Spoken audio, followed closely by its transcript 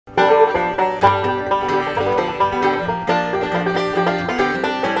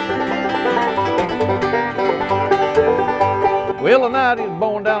night he was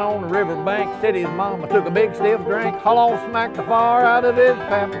born down on the river bank. Said his mama took a big stiff drink. Hollow smacked the fire out of his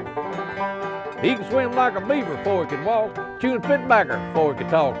pap. He could swim like a beaver before he could walk, chewing spitbacker before he could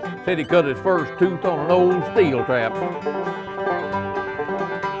talk. Said he cut his first tooth on an old steel trap.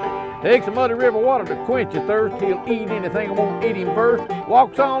 Take some muddy river water to quench your thirst. He'll eat anything that won't eat him first.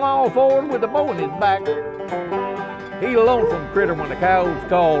 Walks on all fours with a bow in his back. He's a lonesome critter when the cows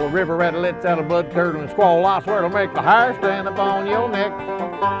call. A river rat lets out a blood-curdling squall. I swear it'll make the hair stand up on your neck.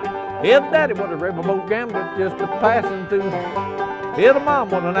 His daddy was a riverboat gambler, just a passing through. His mom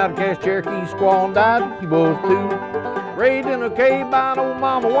was an outcast Cherokee squaw and died. He was too. Raised in a cave by an old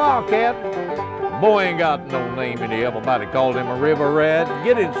mama wildcat. Boy ain't got no name in it. Everybody called him a river rat.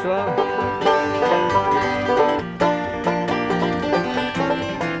 Get it, son.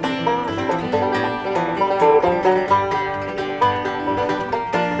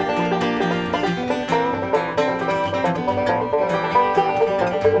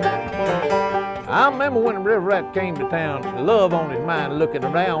 I remember when the river rat came to town, love on his mind looking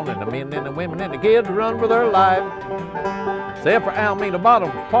around, and the men and the women and the kids run for their life. Except for Almeda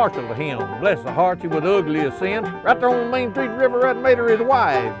Bottoms, partial to him. Bless the heart, she was ugly as sin. Right there on Main Street, river rat made her his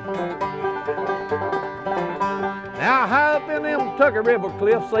wife. Now high up in them Tucker River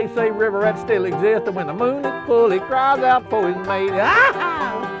cliffs, they say river rats still exist, and when the moon is full, he cries out for his mate.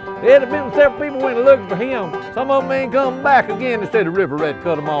 Ah! There'd have been several people went looking for him. Some of them ain't come back again. Instead of river rat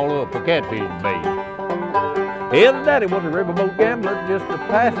cut them all up for catfish bait. His daddy was a riverboat gambler, just a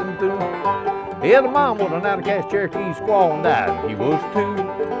passing through. His mom was an outcast Cherokee squaw and died. He was too.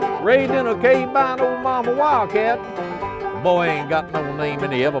 Raised in a cave by an old mama wildcat. Boy ain't got no name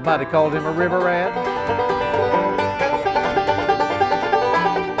in it. Everybody called him a river rat.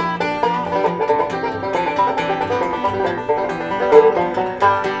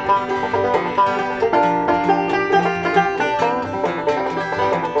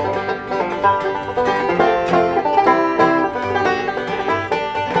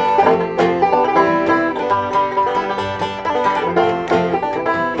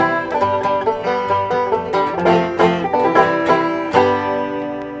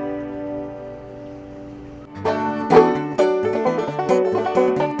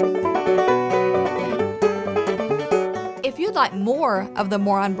 If you'd like more of the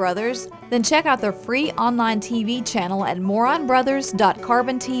Moron Brothers, then check out their free online TV channel at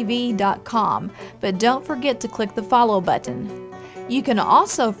moronbrothers.carbontv.com, but don't forget to click the follow button. You can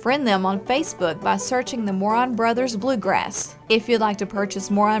also friend them on Facebook by searching the Moron Brothers Bluegrass. If you'd like to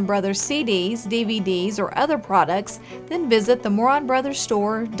purchase Moron Brothers CDs, DVDs, or other products, then visit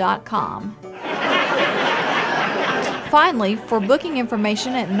themoronbrothersstore.com. Finally, for booking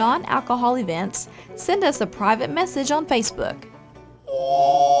information at non-alcohol events, send us a private message on Facebook.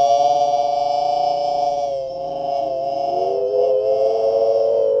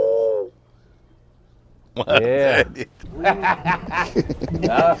 Yeah.